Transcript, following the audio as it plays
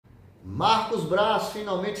Marcos Braz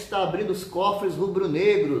finalmente está abrindo os cofres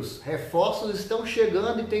rubro-negros. Reforços estão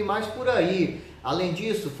chegando e tem mais por aí. Além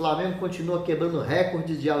disso, o Flamengo continua quebrando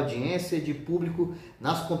recordes de audiência e de público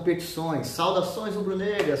nas competições. Saudações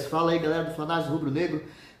rubro-negras. Fala aí, galera do Fanático Rubro-Negro.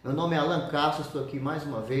 Meu nome é Alan Castro, estou aqui mais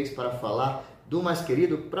uma vez para falar do mais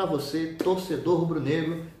querido para você, torcedor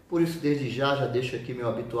rubro-negro. Por isso, desde já deixo aqui meu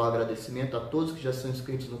habitual agradecimento a todos que já são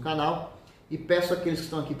inscritos no canal. E peço àqueles que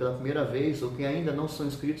estão aqui pela primeira vez ou que ainda não são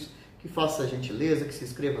inscritos, que faça a gentileza, que se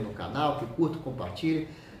inscreva no canal, que curta, compartilhe,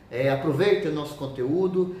 aproveitem o nosso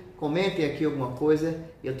conteúdo, comentem aqui alguma coisa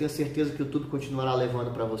e eu tenho certeza que o YouTube continuará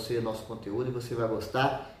levando para você o nosso conteúdo e você vai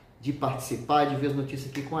gostar de participar e de ver as notícias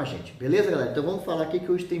aqui com a gente. Beleza, galera? Então vamos falar aqui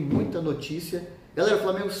que hoje tem muita notícia. Galera, o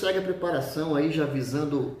Flamengo segue a preparação aí, já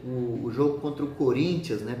visando o jogo contra o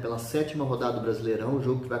Corinthians, né, pela 7ª rodada do Brasileirão, o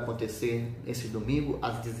jogo que vai acontecer esse domingo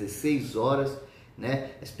às 16 horas. Né?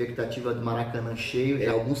 A expectativa do Maracanã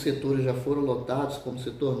cheio, alguns setores já foram lotados, como o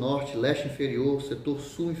setor norte, leste inferior, setor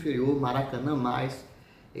sul inferior, Maracanã mais,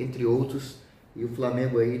 entre outros. E o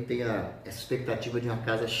Flamengo aí tem essa expectativa de uma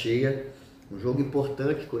casa cheia, um jogo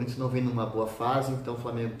importante. O Corinthians não vem numa boa fase, então o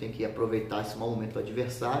Flamengo tem que aproveitar esse mau momento do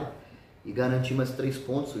adversário e garantir mais 3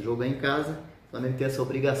 pontos. O jogo é em casa, o Flamengo tem essa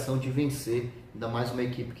obrigação de vencer, ainda mais uma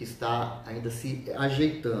equipe que está ainda se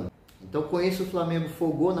ajeitando. Então, com isso, o Flamengo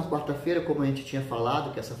folgou na quarta-feira, como a gente tinha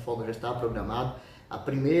falado, que essa folga já estava programada. A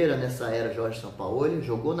primeira nessa era Jorge Sampaoli,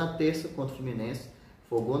 jogou na terça contra o Fluminense,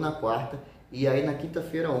 folgou na quarta, e aí na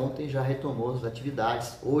quinta-feira ontem já retomou as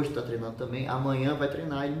atividades. Hoje está treinando também, amanhã vai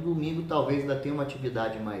treinar, e no domingo talvez ainda tenha uma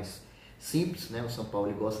atividade mais simples, né? O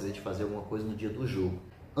Sampaoli gosta de fazer alguma coisa no dia do jogo.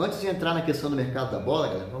 Antes de entrar na questão do mercado da bola,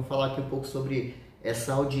 galera, vamos falar aqui um pouco sobre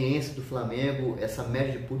essa audiência do Flamengo, essa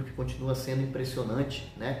média de público que continua sendo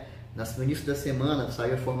impressionante, né? No início da semana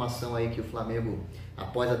saiu a informação aí que o Flamengo,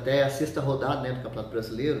 após até a 6ª rodada, né, do Campeonato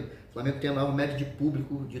Brasileiro, o Flamengo tem a maior média de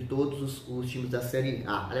público de todos os times da Série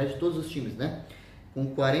A, aliás, de todos os times, né,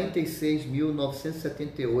 com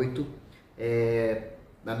 46.978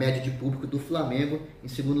 na média de público do Flamengo. Em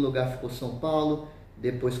segundo lugar ficou São Paulo,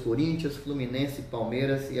 depois Corinthians, Fluminense,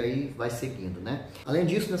 Palmeiras, e aí vai seguindo, né? Além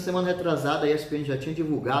disso, na semana retrasada, a ESPN já tinha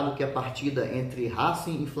divulgado que a partida entre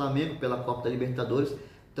Racing e Flamengo pela Copa da Libertadores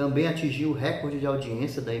também atingiu o recorde de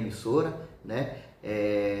audiência da emissora, né?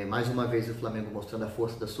 Mais uma vez o Flamengo mostrando a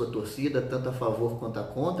força da sua torcida, tanto a favor quanto a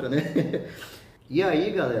contra, né? E aí,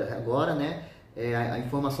 galera, agora, né, a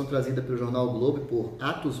informação trazida pelo jornal o Globo por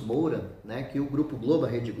Atos Moura, né, que o Grupo Globo, a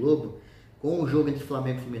Rede Globo, com o jogo entre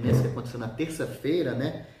Flamengo e Fluminense que aconteceu na terça-feira,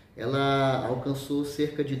 né, ela alcançou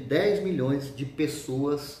cerca de 10 milhões de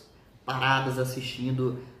pessoas paradas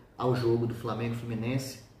assistindo ao jogo do Flamengo e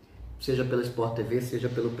Fluminense, seja pela Sport TV, seja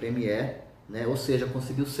pelo Primeiro, né? Ou seja,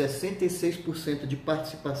 conseguiu 66% de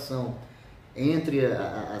participação entre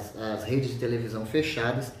as redes de televisão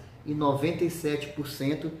fechadas e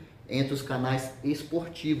 97% entre os canais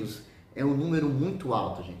esportivos. É um número muito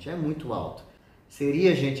alto, gente, é muito alto.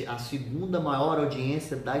 Seria, gente, a 2ª maior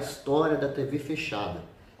audiência da história da TV fechada.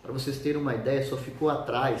 Para vocês terem uma ideia, só ficou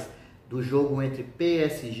atrás do jogo entre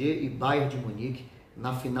PSG e Bayern de Munique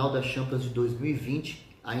na final da Champions de 2020,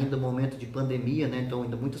 ainda momento de pandemia, né? Então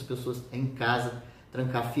ainda muitas pessoas em casa,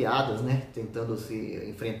 trancafiadas, né? Tentando se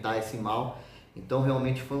enfrentar esse mal. Então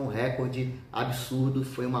realmente foi um recorde absurdo,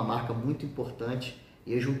 foi uma marca muito importante.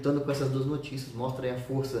 E aí, juntando com essas duas notícias, mostra aí a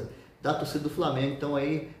força da torcida do Flamengo. Então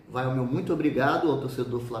aí vai o meu muito obrigado ao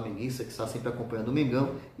torcedor flamenguista que está sempre acompanhando o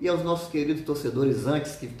Mengão e aos nossos queridos torcedores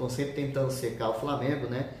antes, que estão sempre tentando secar o Flamengo,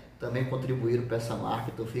 né? Também contribuíram para essa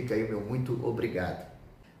marca. Então fica aí o meu muito obrigado.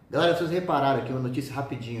 Galera, vocês repararam aqui uma notícia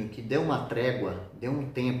rapidinho, que deu uma trégua, deu um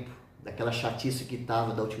tempo daquela chatice que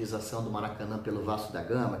estava da utilização do Maracanã pelo Vasco da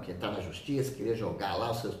Gama, que entrar na justiça, queria jogar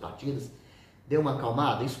lá os seus partidos, deu uma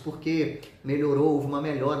acalmada. Isso porque melhorou, houve uma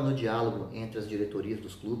melhora no diálogo entre as diretorias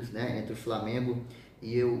dos clubes, né, entre o Flamengo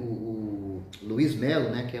e o Luiz Melo,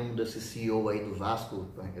 né, que é um desses CEO aí do Vasco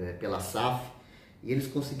pela SAF, e eles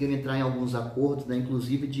conseguiram entrar em alguns acordos, né,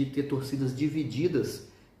 inclusive de ter torcidas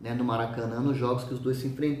divididas, né, no Maracanã, nos jogos que os dois se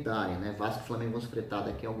enfrentarem, né? Vasco e Flamengo vão se enfrentar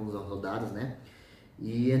daqui a algumas rodadas, né?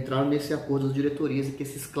 E entraram nesse acordo das diretorias e que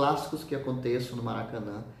esses clássicos que aconteçam no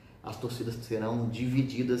Maracanã, as torcidas serão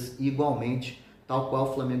divididas igualmente, tal qual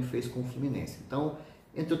o Flamengo fez com o Fluminense. Então,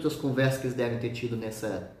 entre outras conversas que eles devem ter tido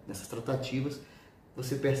nessas tratativas,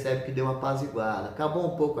 você percebe que deu uma apaziguada. Acabou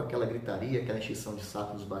um pouco aquela gritaria, aquela encheção de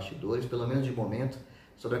saco dos bastidores, pelo menos de momento,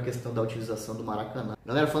 sobre a questão da utilização do Maracanã.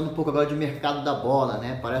 Galera, falando um pouco agora de mercado da bola,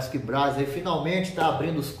 né? Parece que Braz aí finalmente está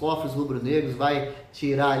abrindo os cofres rubro-negros, vai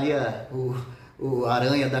tirar ali a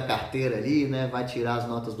aranha da carteira ali, né? Vai tirar as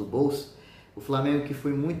notas do bolso. O Flamengo que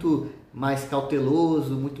foi muito mais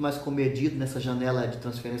cauteloso, muito mais comedido nessa janela de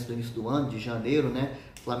transferência do início do ano, de janeiro, né?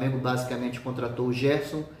 O Flamengo basicamente contratou o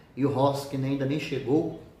Gerson e o Ross, que ainda nem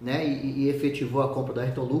chegou, né? E efetivou a compra do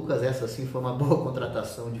Ayrton Lucas. Essa sim foi uma boa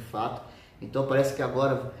contratação de fato. Então parece que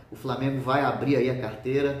agora o Flamengo vai abrir aí a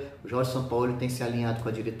carteira. O Jorge Sampaoli tem se alinhado com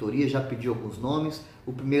a diretoria, já pediu alguns nomes.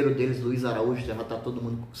 O primeiro deles, Luiz Araújo, já está todo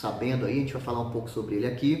mundo sabendo aí, a gente vai falar um pouco sobre ele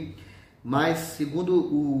aqui. Mas segundo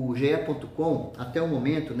o GE.com, até o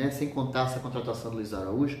momento, né, sem contar essa contratação do Luiz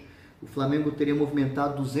Araújo, o Flamengo teria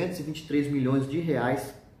movimentado 223 milhões de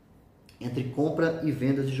reais entre compra e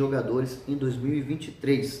venda de jogadores em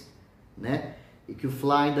 2023, né? E que o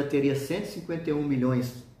Fla ainda teria 151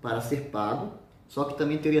 milhões para ser pago, só que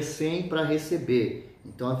também teria 100 para receber.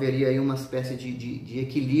 Então haveria aí uma espécie de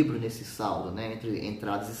equilíbrio nesse saldo, né, entre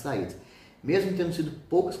entradas e saídas. Mesmo tendo sido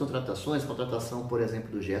poucas contratações, a contratação, por exemplo,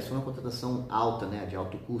 do Gerson é uma contratação alta, né, de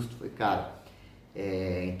alto custo, foi caro.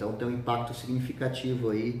 Então tem um impacto significativo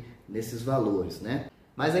aí nesses valores, né?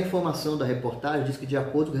 Mas a informação da reportagem diz que, de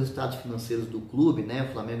acordo com os resultados financeiros do clube, né,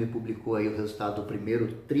 o Flamengo publicou aí o resultado do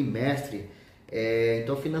primeiro trimestre.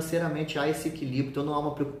 Então financeiramente há esse equilíbrio, então não há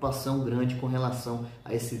uma preocupação grande com relação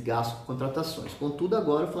a esse gasto com contratações. Contudo,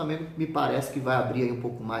 agora o Flamengo me parece que vai abrir aí um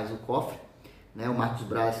pouco mais o cofre, né? O Marcos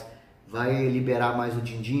Braz vai liberar mais o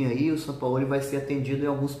din-din aí, o Sampaoli vai ser atendido em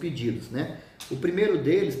alguns pedidos, né? O primeiro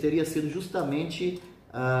deles teria sido justamente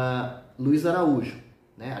Luiz Araújo,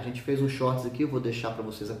 né? A gente fez um shorts aqui, eu vou deixar para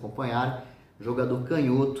vocês acompanharem. Jogador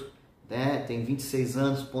canhoto, né? Tem 26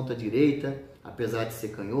 anos, ponta direita, apesar de ser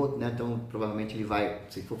canhoto, né? Então provavelmente ele vai,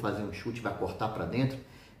 se for fazer um chute, vai cortar para dentro,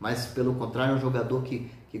 mas pelo contrário é um jogador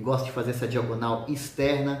que gosta de fazer essa diagonal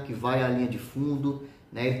externa, que vai à linha de fundo,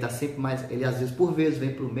 né? Ele está sempre mais, ele às vezes por vezes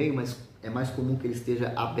vem para o meio, mas é mais comum que ele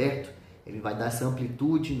esteja aberto. Ele vai dar essa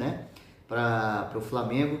amplitude, né, para o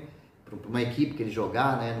Flamengo, para uma equipe que ele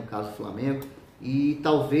jogar, né, no caso o Flamengo. E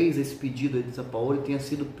talvez esse pedido aí de Sampaoli tenha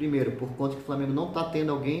sido, primeiro, por conta que o Flamengo não está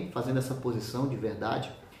tendo alguém fazendo essa posição de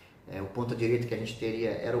verdade. O ponta direita que a gente teria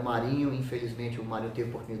era o Marinho. Infelizmente o Marinho teve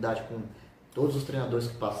oportunidade com todos os treinadores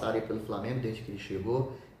que passaram aí pelo Flamengo desde que ele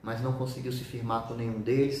chegou, mas não conseguiu se firmar com nenhum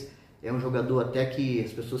deles. É um jogador até que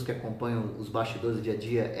as pessoas que acompanham os bastidores do dia a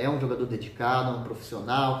dia, é um jogador dedicado, um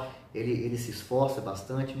profissional, ele se esforça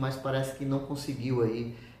bastante, mas parece que não conseguiu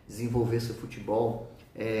aí desenvolver seu futebol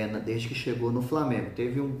desde que chegou no Flamengo.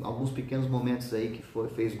 Teve alguns pequenos momentos aí que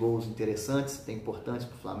fez gols interessantes, importantes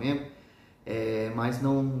para o Flamengo, mas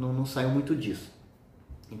não saiu muito disso.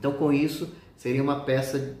 Então com isso seria uma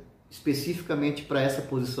peça especificamente para essa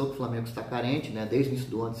posição que o Flamengo está carente, né? Desde o início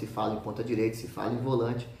do ano se fala em ponta direita, se fala em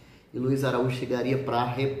volante, e Luiz Araújo chegaria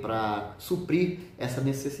para suprir essa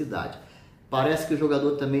necessidade. Parece que o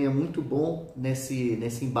jogador também é muito bom nesse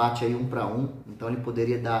embate aí 1 para 1, então ele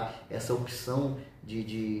poderia dar essa opção de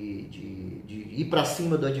ir para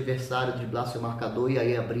cima do adversário, driblar seu marcador e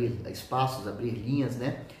aí abrir espaços, abrir linhas,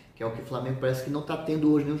 né? Que é o que o Flamengo parece que não está tendo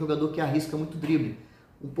hoje, nenhum jogador que arrisca muito drible.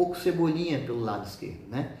 Um pouco Cebolinha pelo lado esquerdo,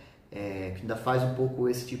 né? Que ainda faz um pouco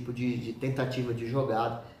esse tipo de tentativa de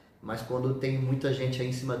jogada, mas quando tem muita gente aí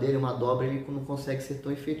em cima dele, uma dobra, ele não consegue ser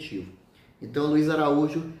tão efetivo. Então Luiz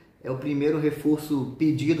Araújo é o primeiro reforço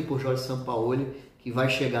pedido por Jorge Sampaoli, que vai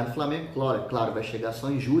chegar no Flamengo. Claro, vai chegar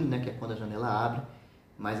só em julho, né, que é quando a janela abre,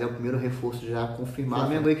 mas é o primeiro reforço já confirmado. O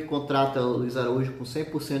Flamengo aí que contrata o Luiz Araújo com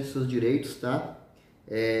 100% dos seus direitos, tá?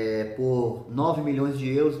 Por 9 milhões de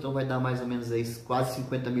euros, então vai dar mais ou menos aí quase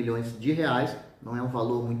 50 milhões de reais, não é um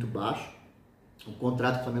valor muito baixo. O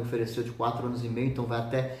contrato que o Flamengo ofereceu de 4 anos e meio, então vai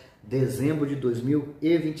até dezembro de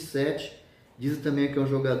 2027. Dizem também que é um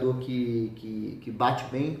jogador que bate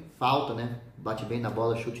bem falta, né? Bate bem na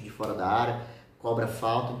bola, chute de fora da área, cobra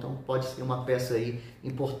falta, então pode ser uma peça aí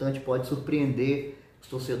importante, pode surpreender os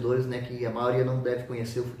torcedores, né? Que a maioria não deve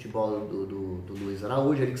conhecer o futebol do Luiz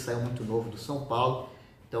Araújo, ele que saiu muito novo do São Paulo.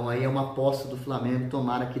 Então aí é uma aposta do Flamengo,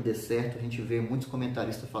 tomara que dê certo. A gente vê muitos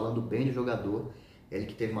comentaristas falando bem do jogador, ele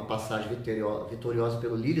que teve uma passagem vitoriosa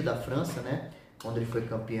pelo Lille da França, né? Quando ele foi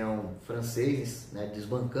campeão francês, né,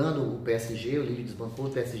 desbancando o PSG, o Lille desbancou o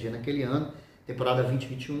PSG naquele ano, temporada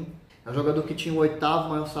 2021. É um jogador que tinha o 8º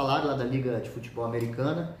maior salário lá da Liga de Futebol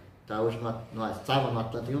Americana, tá? Hoje estava no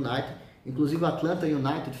Atlanta United. Inclusive o Atlanta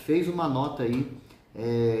United fez uma nota aí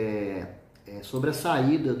sobre a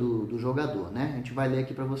saída do jogador, né? A gente vai ler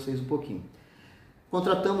aqui para vocês um pouquinho.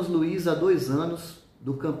 Contratamos Luiz há 2 anos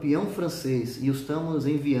do campeão francês e o estamos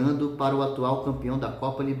enviando para o atual campeão da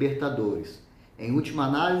Copa Libertadores. Em última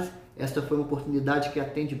análise, esta foi uma oportunidade que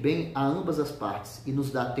atende bem a ambas as partes e nos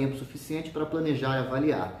dá tempo suficiente para planejar e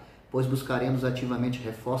avaliar, pois buscaremos ativamente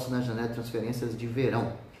reforços na janela de transferências de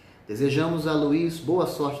verão. Desejamos a Luiz boa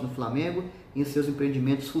sorte no Flamengo e em seus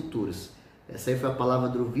empreendimentos futuros. Essa aí foi a palavra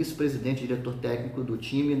do vice-presidente e diretor técnico do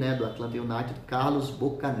time, né, do Atlanta United, Carlos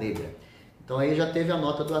Bocanegra. Então aí já teve a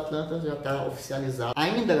nota do Atlanta, já está oficializado.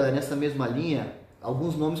 Ainda, galera, nessa mesma linha,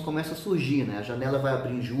 alguns nomes começam a surgir, né? A janela vai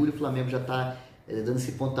abrir em julho, o Flamengo já está dando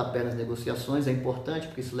esse pontapé nas negociações. É importante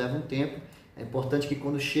porque isso leva um tempo. É importante que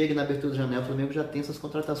quando chegue na abertura da janela, o Flamengo já tenha essas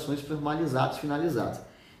contratações formalizadas, finalizadas.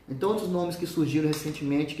 Então, outros nomes que surgiram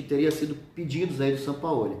recentemente, que teriam sido pedidos aí do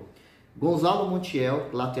Sampaoli. Gonzalo Montiel,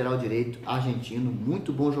 lateral direito, argentino,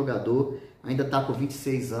 muito bom jogador, ainda está com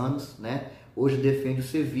 26 anos, né? Hoje defende o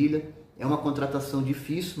Sevilha. É uma contratação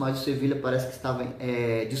difícil, mas o Sevilha parece que estava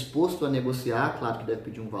disposto a negociar, claro que deve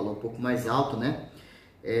pedir um valor um pouco mais alto, né?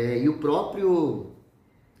 E o próprio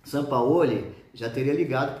Sampaoli já teria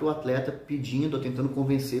ligado para o atleta pedindo, ou tentando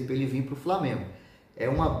convencer para ele vir para o Flamengo.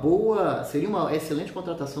 Seria uma excelente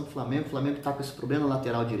contratação para o Flamengo. O Flamengo está com esse problema na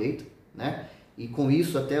lateral direito, né? E com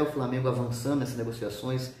isso, até o Flamengo avançando nessas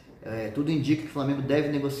negociações, tudo indica que o Flamengo deve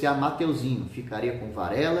negociar Mateuzinho. Ficaria com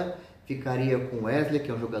Varela, ficaria com Wesley, que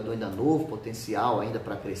é um jogador ainda novo, potencial ainda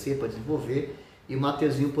para crescer, para desenvolver. E o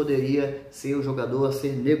Mateuzinho poderia ser o jogador a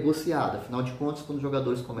ser negociado. Afinal de contas, quando os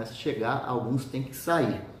jogadores começam a chegar, alguns têm que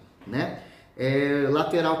sair, né?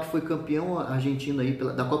 Lateral que foi campeão argentino aí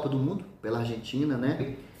da Copa do Mundo, pela Argentina,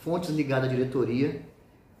 né? Fontes ligadas à diretoria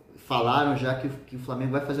falaram já que o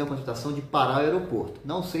Flamengo vai fazer uma contratação de parar o aeroporto.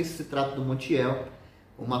 Não sei se trata do Montiel,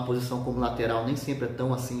 uma posição como lateral nem sempre é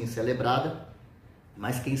tão assim celebrada,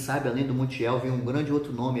 mas quem sabe além do Montiel vem um grande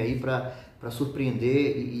outro nome aí para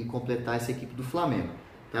surpreender e completar essa equipe do Flamengo.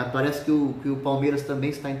 Tá? Parece que o Palmeiras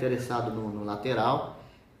também está interessado no lateral,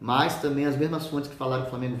 mas também as mesmas fontes que falaram que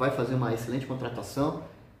o Flamengo vai fazer uma excelente contratação,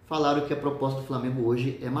 falaram que a proposta do Flamengo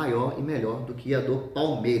hoje é maior e melhor do que a do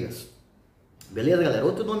Palmeiras. Beleza, galera?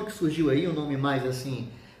 Outro nome que surgiu aí, um nome mais assim,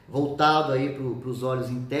 voltado aí para os olhos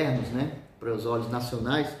internos, né? Para os olhos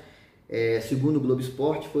nacionais, segundo o Globo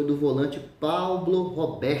Esporte, foi do volante Paulo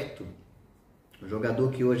Roberto, um jogador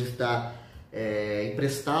que hoje está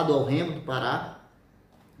emprestado ao Remo do Pará,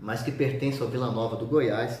 mas que pertence ao Vila Nova do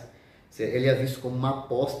Goiás. Ele é visto como uma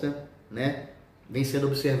aposta, né? Vem sendo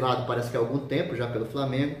observado, parece que há algum tempo já pelo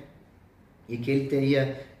Flamengo, e que ele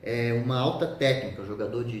teria uma alta técnica, um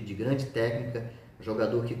jogador de grande técnica, um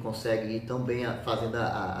jogador que consegue ir tão bem fazendo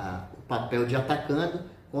o papel de atacando,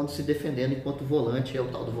 quanto se defendendo enquanto volante, é o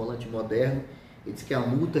tal do volante moderno. Ele diz que a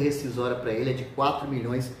multa rescisória para ele é de 4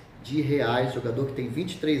 milhões de reais, jogador que tem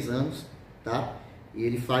 23 anos, tá? E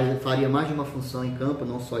ele faria mais de uma função em campo,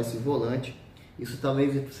 não só esse volante. Isso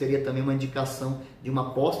talvez seria também uma indicação de uma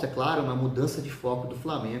aposta, claro, uma mudança de foco do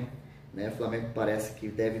Flamengo, né? O Flamengo parece que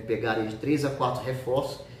deve pegar aí de 3 a 4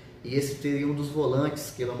 reforços, e esse seria um dos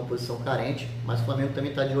volantes, que é uma posição carente, mas o Flamengo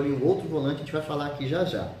também está de olho em outro volante, a gente vai falar aqui já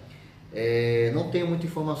já. Não tenho muitas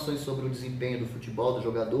informações sobre o desempenho do futebol do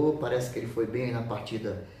jogador, parece que ele foi bem na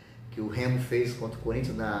partida que o Remo fez contra o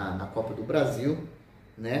Corinthians na Copa do Brasil,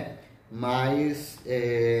 né? Mas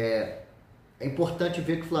é importante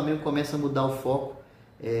ver que o Flamengo começa a mudar o foco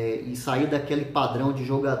e sair daquele padrão de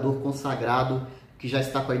jogador consagrado que já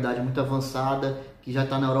está com a idade muito avançada, que já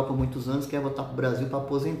está na Europa há muitos anos, quer voltar para o Brasil para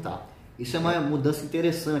aposentar. Isso é uma mudança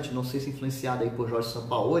interessante, não sei se influenciada aí por Jorge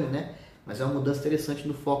Sampaoli, né? Mas é uma mudança interessante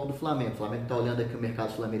no foco do Flamengo. O Flamengo está olhando aqui o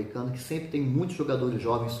mercado sul-americano, que sempre tem muitos jogadores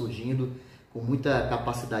jovens surgindo, com muita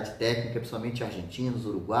capacidade técnica, principalmente argentinos,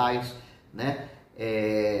 uruguaios, né?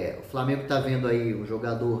 O Flamengo está vendo aí um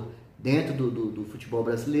jogador dentro do futebol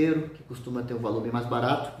brasileiro, que costuma ter um valor bem mais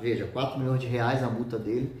barato. Veja, 4 milhões de reais a multa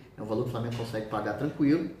dele, é um valor que o Flamengo consegue pagar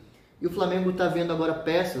tranquilo. E o Flamengo está vendo agora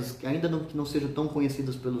peças que ainda não sejam tão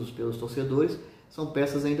conhecidas pelos torcedores, são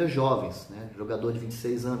peças ainda jovens, né? Jogador de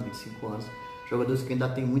 26 anos, 25 anos, jogadores que ainda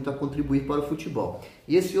têm muito a contribuir para o futebol.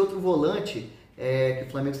 E esse outro volante que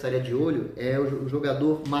o Flamengo estaria de olho é o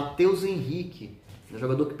jogador Matheus Henrique, um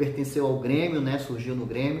jogador que pertenceu ao Grêmio, né? Surgiu no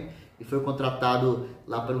Grêmio e foi contratado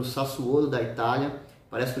lá pelo Sassuolo da Itália.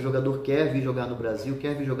 Parece que o jogador quer vir jogar no Brasil,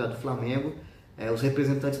 quer vir jogar do Flamengo. Os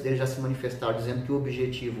representantes dele já se manifestaram dizendo que o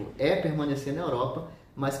objetivo é permanecer na Europa,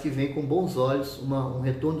 mas que vem com bons olhos um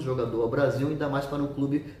retorno do jogador ao Brasil, ainda mais para um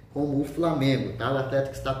clube como o Flamengo, tá? O atleta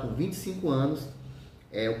que está com 25 anos,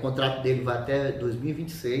 o contrato dele vai até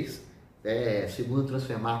 2026, segundo o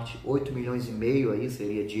Transfermarkt, 8 milhões e meio aí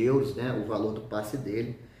seria de euros, né? O valor do passe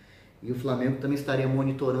dele. E o Flamengo também estaria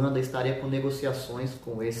monitorando, estaria com negociações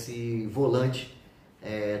com esse volante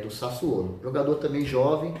do Sassuolo. Jogador também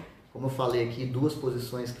jovem, como eu falei aqui, duas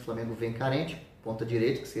posições que o Flamengo vem carente, ponta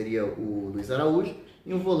direita, que seria o Luiz Araújo,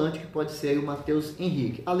 e um volante que pode ser o Matheus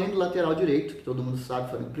Henrique. Além do lateral direito, que todo mundo sabe que o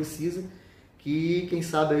Flamengo precisa, que quem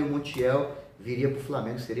sabe aí o Montiel viria para o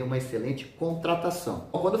Flamengo, seria uma excelente contratação.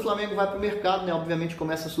 Quando o Flamengo vai para o mercado, né, obviamente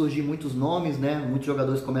começa a surgir muitos nomes, né, muitos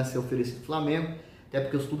jogadores começam a ser oferecidos ao Flamengo, até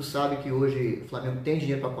porque os clubes sabem que hoje o Flamengo tem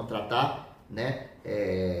dinheiro para contratar, né,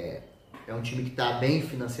 é um time que está bem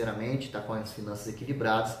financeiramente, está com as finanças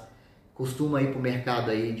equilibradas, costuma ir para o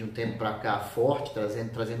mercado aí de um tempo para cá forte,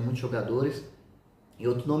 trazendo muitos jogadores. E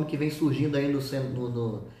outro nome que vem surgindo aí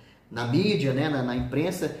na mídia, né, na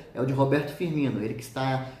imprensa, é o de Roberto Firmino. Ele que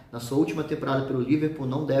está na sua última temporada pelo Liverpool,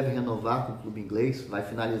 não deve renovar com o clube inglês, vai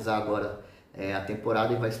finalizar agora a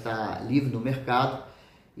temporada e vai estar livre no mercado.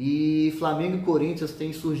 E Flamengo e Corinthians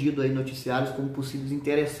têm surgido aí noticiários como possíveis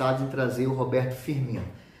interessados em trazer o Roberto Firmino.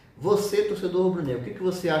 Você, torcedor rubro-negro, o que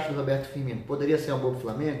você acha do Roberto Firmino? Poderia ser um bom pro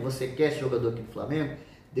Flamengo? Você quer esse jogador aqui do Flamengo?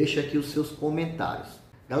 Deixa aqui os seus comentários.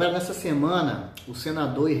 Galera, nessa semana, o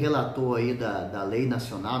senador e relator aí da lei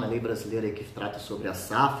nacional, da lei brasileira aí que trata sobre as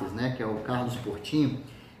SAFs, né, que é o Carlos Portinho,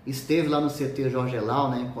 esteve lá no CT Jorge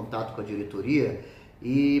Sampaoli, né, em contato com a diretoria,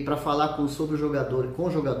 e para falar com os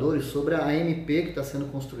jogadores sobre a MP que está sendo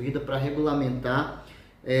construída para regulamentar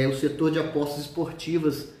o setor de apostas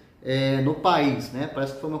esportivas no país, né?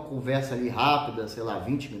 Parece que foi uma conversa ali rápida, sei lá,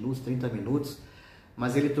 20 minutos, 30 minutos,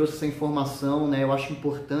 mas ele trouxe essa informação, né? Eu acho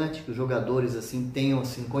importante que os jogadores assim tenham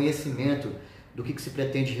assim conhecimento do que se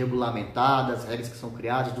pretende regulamentar, das regras que são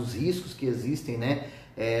criadas, dos riscos que existem, né?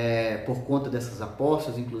 Por conta dessas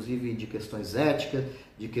apostas, inclusive de questões éticas,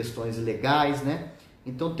 de questões legais, né?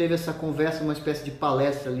 Então teve essa conversa, uma espécie de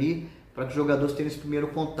palestra ali, para que os jogadores tenham esse primeiro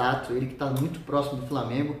contato. Ele que está muito próximo do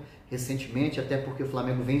Flamengo recentemente, até porque o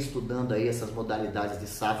Flamengo vem estudando aí essas modalidades de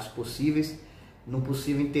SAFs possíveis, num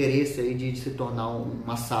possível interesse aí de se tornar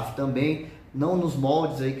uma SAF também, não nos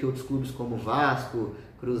moldes aí que outros clubes como Vasco,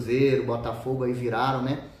 Cruzeiro, Botafogo aí viraram,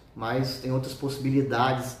 né? Mas tem outras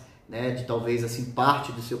possibilidades, né, de talvez assim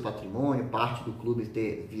parte do seu patrimônio, parte do clube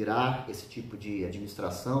virar esse tipo de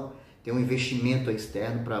administração, ter um investimento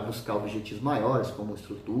externo para buscar objetivos maiores, como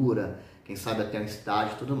estrutura, quem sabe até um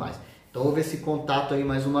estádio e tudo mais. Então houve esse contato aí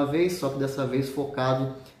mais uma vez, só que dessa vez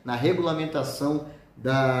focado na regulamentação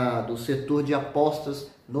do setor de apostas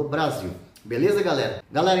no Brasil. Beleza, galera?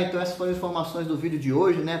 Galera, então essas foram as informações do vídeo de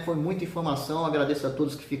hoje, né? Foi muita informação, agradeço a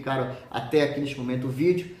todos que ficaram até aqui neste momento do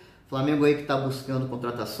vídeo. Flamengo aí que está buscando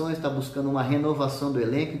contratações, está buscando uma renovação do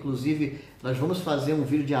elenco, inclusive nós vamos fazer um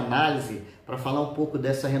vídeo de análise para falar um pouco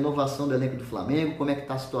dessa renovação do elenco do Flamengo, como é que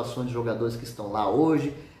está a situação de jogadores que estão lá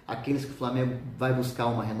hoje, aqueles que o Flamengo vai buscar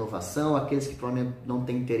uma renovação, aqueles que o Flamengo não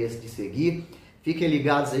tem interesse de seguir. Fiquem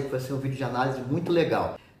ligados aí que vai ser um vídeo de análise muito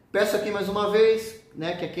legal. Peço aqui mais uma vez,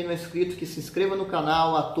 né, que quem não é inscrito, que se inscreva no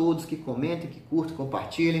canal, a todos que comentem, que curtem,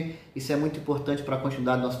 compartilhem. Isso é muito importante para a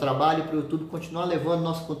continuidade do nosso trabalho e para o YouTube continuar levando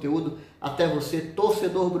nosso conteúdo até você,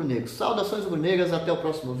 torcedor rubro-negro. Saudações rubro-negras, até o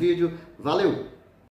próximo vídeo. Valeu!